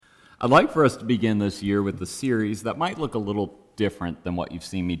I'd like for us to begin this year with a series that might look a little different than what you've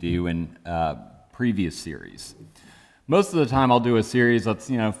seen me do in previous series. Most of the time I'll do a series that's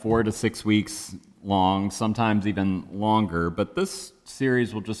 4 to 6 weeks long, sometimes even longer, but this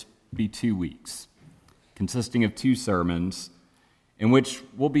series will just be 2 weeks, consisting of 2 sermons, in which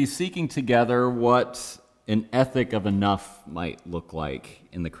we'll be seeking together what an ethic of enough might look like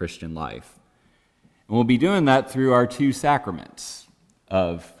in the Christian life. And we'll be doing that through our 2 sacraments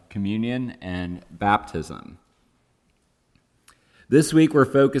of communion and baptism. This week we're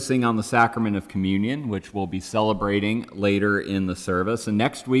focusing on the sacrament of communion, which we'll be celebrating later in the service. And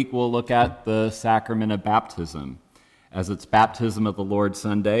next week we'll look at the sacrament of baptism, as it's Baptism of the Lord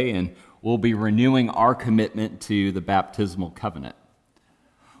Sunday, and we'll be renewing our commitment to the baptismal covenant.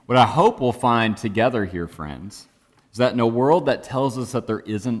 What I hope we'll find together here, friends, is that in a world that tells us that there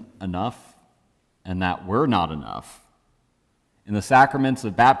isn't enough and that we're not enough, in the sacraments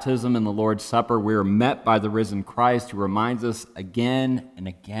of baptism and the Lord's Supper, we are met by the risen Christ, who reminds us again and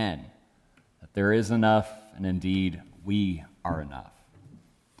again that there is enough, and indeed we are enough.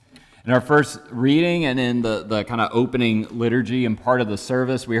 In our first reading and in the kind of opening liturgy and part of the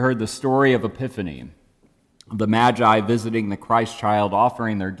service, we heard the story of Epiphany, the Magi visiting the Christ child,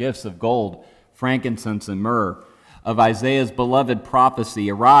 offering their gifts of gold, frankincense, and myrrh, of Isaiah's beloved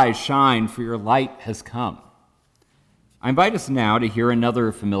prophecy, "Arise, shine, for your light has come." I invite us now to hear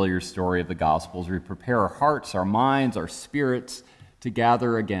another familiar story of the Gospels. We prepare our hearts, our minds, our spirits to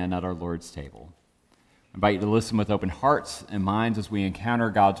gather again at our Lord's table. I invite you to listen with open hearts and minds as we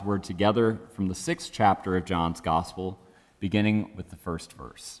encounter God's Word together from the 6th chapter of John's Gospel, beginning with the first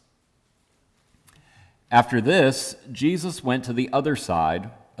verse. After this, Jesus went to the other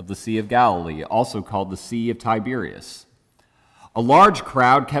side of the Sea of Galilee, also called the Sea of Tiberias. A large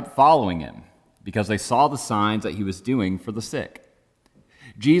crowd kept following him, because they saw the signs that he was doing for the sick.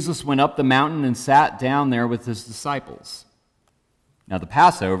 Jesus went up the mountain and sat down there with his disciples. Now the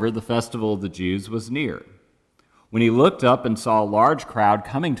Passover, the festival of the Jews, was near. When he looked up and saw a large crowd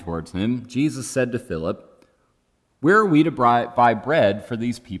coming towards him, Jesus said to Philip, "Where are we to buy bread for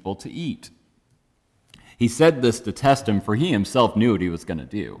these people to eat?" He said this to test him, for he himself knew what he was going to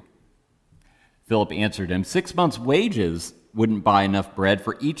do. Philip answered him, 6 months' wages wouldn't buy enough bread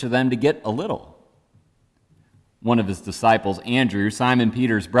for each of them to get a little. One of his disciples, Andrew, Simon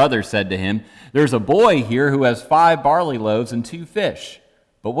Peter's brother, said to him, "There's a boy here who has 5 barley loaves and 2 fish,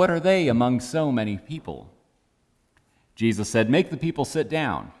 but what are they among so many people?" Jesus said, "Make the people sit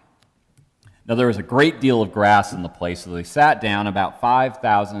down." Now there was a great deal of grass in the place, so they sat down, about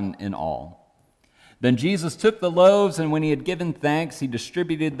 5,000 in all. Then Jesus took the loaves, and when he had given thanks, he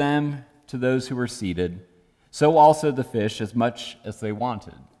distributed them to those who were seated, so also the fish, as much as they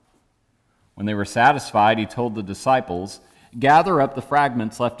wanted. When they were satisfied, he told the disciples, "Gather up the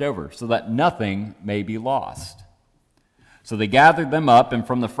fragments left over, so that nothing may be lost." So they gathered them up, and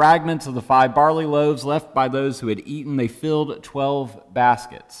from the fragments of the 5 barley loaves left by those who had eaten, they filled 12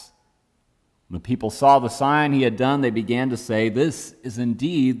 baskets. When the people saw the sign he had done, they began to say, "This is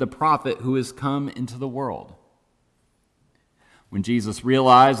indeed the prophet who has come into the world." When Jesus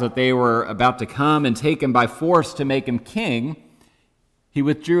realized that they were about to come and take him by force to make him king, he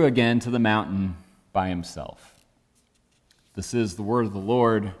withdrew again to the mountain by himself. This is the word of the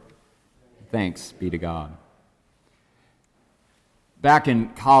Lord. Thanks be to God. Back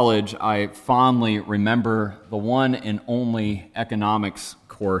in college, I fondly remember the one and only economics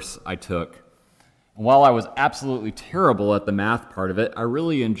course I took. And while I was absolutely terrible at the math part of it, I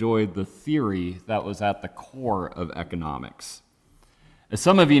really enjoyed the theory that was at the core of economics. As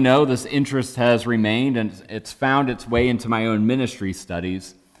some of you know, this interest has remained, and it's found its way into my own ministry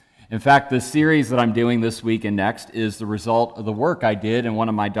studies. In fact, the series that I'm doing this week and next is the result of the work I did in one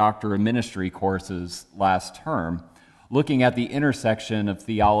of my Doctor of Ministry courses last term, looking at the intersection of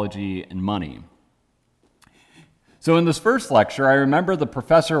theology and money. So in this first lecture, I remember the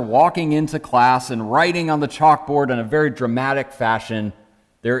professor walking into class and writing on the chalkboard in a very dramatic fashion,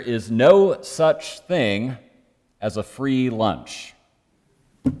 "There is no such thing as a free lunch."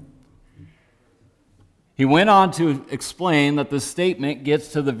 He went on to explain that this statement gets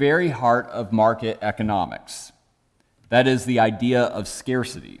to the very heart of market economics. That is the idea of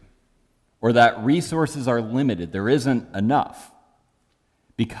scarcity, or that resources are limited, there isn't enough.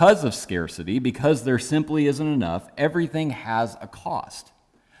 Because of scarcity, because there simply isn't enough, everything has a cost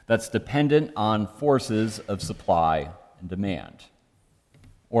that's dependent on forces of supply and demand.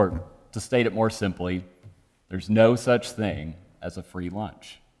 Or, to state it more simply, there's no such thing as a free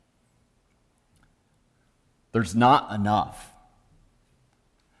lunch. There's not enough.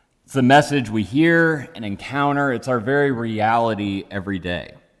 It's the message we hear and encounter. It's our very reality every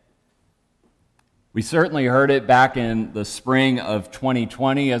day. We certainly heard it back in the spring of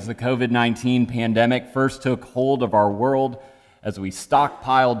 2020 as the COVID-19 pandemic first took hold of our world as we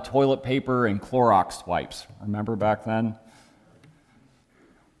stockpiled toilet paper and Clorox wipes. Remember back then?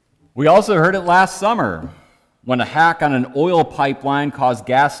 We also heard it last summer when a hack on an oil pipeline caused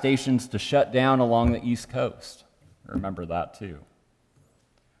gas stations to shut down along the East Coast. Remember that too.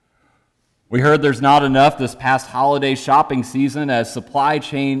 We heard there's not enough this past holiday shopping season as supply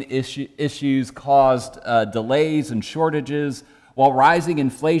chain issues caused delays and shortages, while rising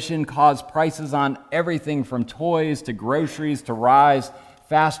inflation caused prices on everything from toys to groceries to rise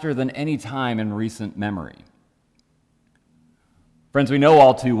faster than any time in recent memory. Friends, we know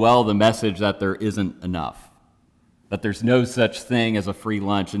all too well the message that there isn't enough, that there's no such thing as a free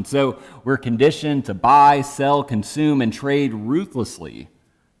lunch, and so we're conditioned to buy, sell, consume, and trade ruthlessly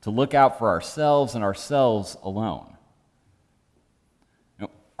to look out for ourselves and ourselves alone.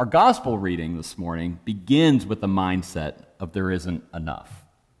 Our gospel reading this morning begins with the mindset of there isn't enough.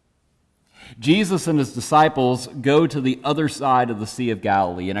 Jesus and his disciples go to the other side of the Sea of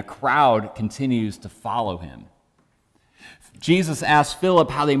Galilee, and a crowd continues to follow him. Jesus asks Philip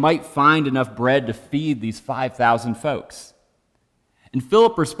how they might find enough bread to feed these 5,000 folks. And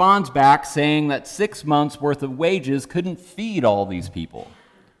Philip responds back saying that 6 months' worth of wages couldn't feed all these people,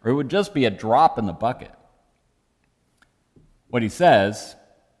 or it would just be a drop in the bucket. What he says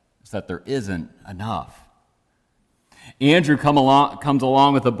is that there isn't enough. Andrew comes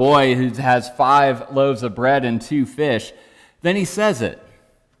along with a boy who has 5 loaves of bread and 2 fish. Then he says it.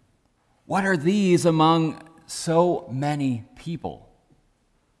 What are these among so many people?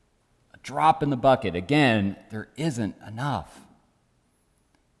 A drop in the bucket. Again, there isn't enough.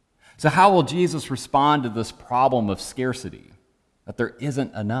 So how will Jesus respond to this problem of scarcity? That there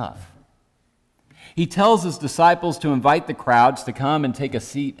isn't enough. He tells his disciples to invite the crowds to come and take a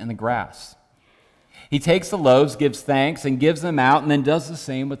seat in the grass. He takes the loaves, gives thanks, and gives them out, and then does the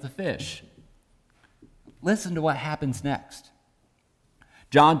same with the fish. Listen to what happens next.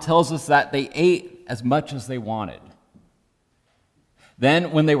 John tells us that they ate as much as they wanted.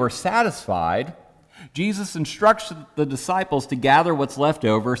 Then, when they were satisfied, Jesus instructs the disciples to gather what's left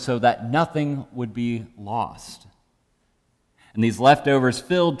over so that nothing would be lost. And these leftovers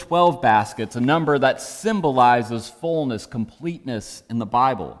filled 12 baskets, a number that symbolizes fullness, completeness in the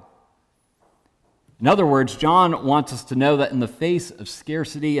Bible. In other words, John wants us to know that in the face of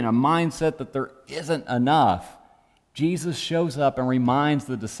scarcity and a mindset that there isn't enough, Jesus shows up and reminds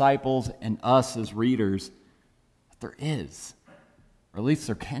the disciples and us as readers that there is, or at least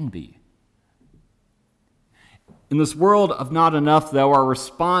there can be. In this world of not enough, though, our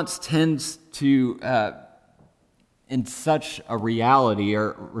response tends to in such a reality,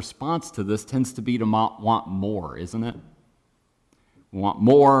 our response to this tends to be to want more, isn't it? We want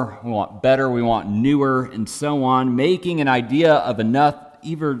more, we want better, we want newer, and so on, making an idea of enough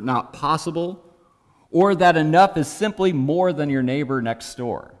either not possible or that enough is simply more than your neighbor next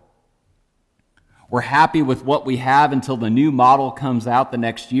door. We're happy with what we have until the new model comes out the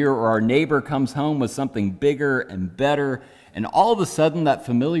next year or our neighbor comes home with something bigger and better, and all of a sudden that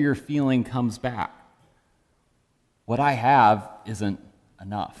familiar feeling comes back. What I have isn't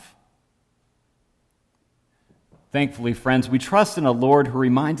enough. Thankfully, friends, we trust in a Lord who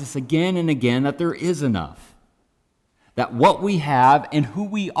reminds us again and again that there is enough. That what we have and who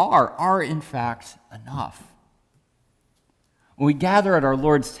we are in fact enough. When we gather at our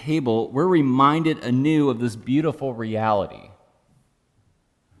Lord's table, we're reminded anew of this beautiful reality.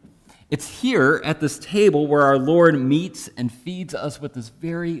 It's here at this table where our Lord meets and feeds us with his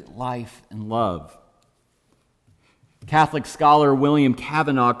very life and love. Catholic scholar William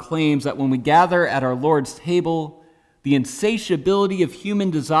Cavanaugh claims that when we gather at our Lord's table, the insatiability of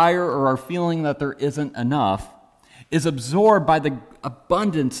human desire or our feeling that there isn't enough is absorbed by the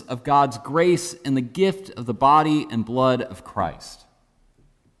abundance of God's grace and the gift of the body and blood of Christ.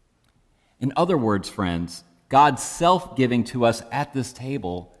 In other words, friends, God's self-giving to us at this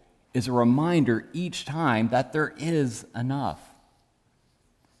table is a reminder each time that there is enough.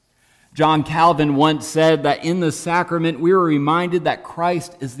 John Calvin once said that in the sacrament we are reminded that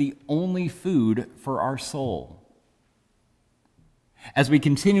Christ is the only food for our soul. As we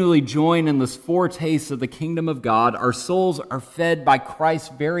continually join in this foretaste of the kingdom of God, our souls are fed by Christ's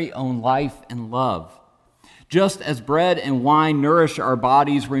very own life and love, just as bread and wine nourish our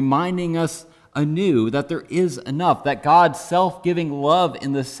bodies, reminding us anew that there is enough, that God's self-giving love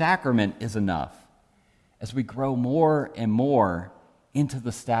in the sacrament is enough, as we grow more and more into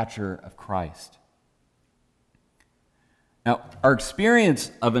the stature of Christ. Now, our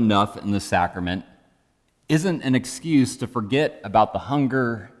experience of enough in the sacrament isn't an excuse to forget about the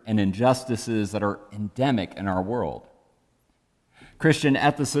hunger and injustices that are endemic in our world. Christian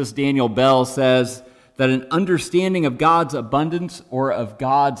ethicist Daniel Bell says that an understanding of God's abundance or of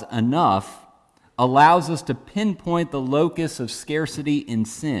God's enough allows us to pinpoint the locus of scarcity in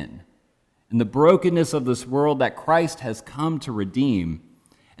sin and the brokenness of this world that Christ has come to redeem,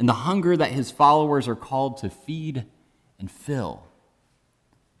 and the hunger that his followers are called to feed and fill.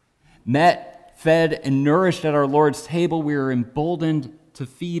 Met, fed, and nourished at our Lord's table, we are emboldened to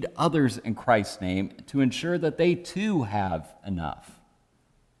feed others in Christ's name to ensure that they too have enough.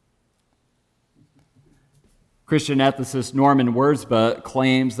 Christian ethicist Norman Wurzba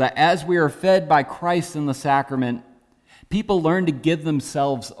claims that as we are fed by Christ in the sacrament, people learn to give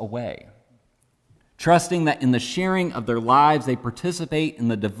themselves away, trusting that in the sharing of their lives, they participate in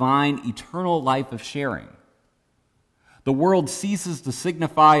the divine, eternal life of sharing. The world ceases to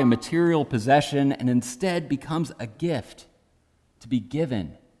signify a material possession and instead becomes a gift to be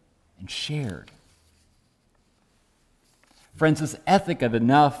given and shared. Friends, this ethic of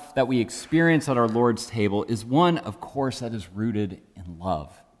enough that we experience at our Lord's table is one, of course, that is rooted in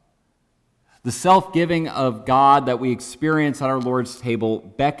love. The self-giving of God that we experience at our Lord's table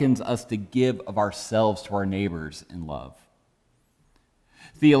beckons us to give of ourselves to our neighbors in love.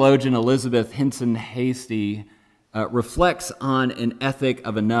 Theologian Elizabeth Hinson Hasty reflects on an ethic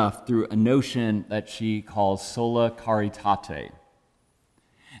of enough through a notion that she calls sola caritate.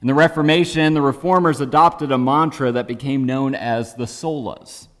 In the Reformation, the Reformers adopted a mantra that became known as the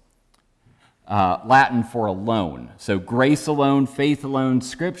solas, Latin for alone. So grace alone, faith alone,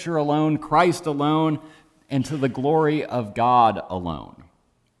 Scripture alone, Christ alone, and to the glory of God alone.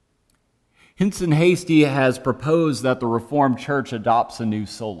 Hinson Hasty has proposed that the Reformed Church adopts a new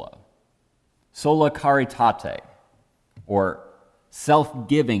sola caritate, or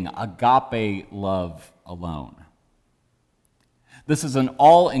self-giving, agape love alone. This is an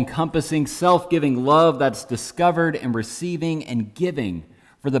all-encompassing, self-giving love that's discovered in receiving and giving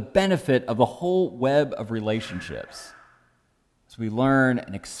for the benefit of the whole web of relationships as we learn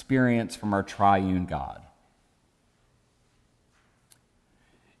and experience from our triune God.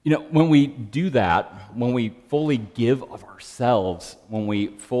 You know, when we do that, when we fully give of ourselves, when we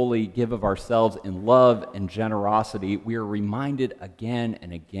fully give of ourselves in love and generosity, we are reminded again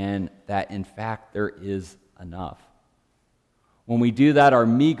and again that, in fact, there is enough. When we do that, our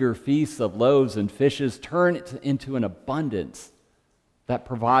meager feasts of loaves and fishes turn into an abundance that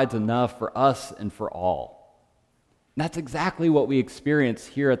provides enough for us and for all. And that's exactly what we experience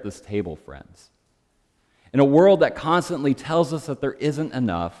here at this table, friends. In a world that constantly tells us that there isn't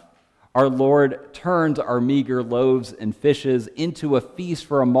enough, our Lord turns our meager loaves and fishes into a feast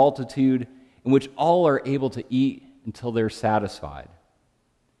for a multitude in which all are able to eat until they're satisfied.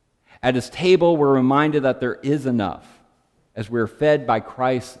 At his table, we're reminded that there is enough as we're fed by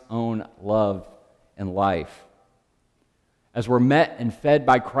Christ's own love and life. As we're met and fed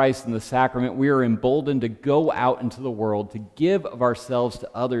by Christ in the sacrament, we are emboldened to go out into the world to give of ourselves to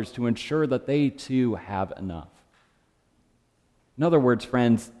others to ensure that they too have enough. In other words,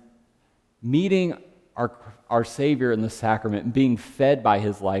 friends, meeting our Savior in the sacrament and being fed by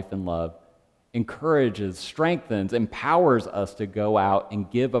his life and love encourages, strengthens, empowers us to go out and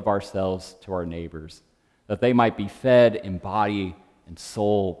give of ourselves to our neighbors, that they might be fed in body and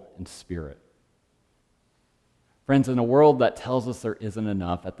soul and spirit. Friends, in a world that tells us there isn't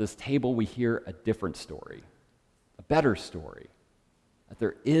enough, at this table we hear a different story, a better story, that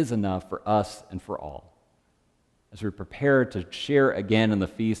there is enough for us and for all. As we prepare to share again in the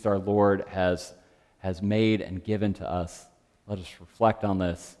feast our Lord has made and given to us, let us reflect on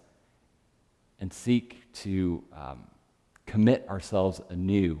this and seek to commit ourselves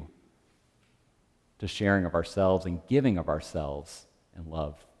anew to sharing of ourselves and giving of ourselves in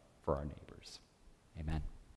love for our neighbor.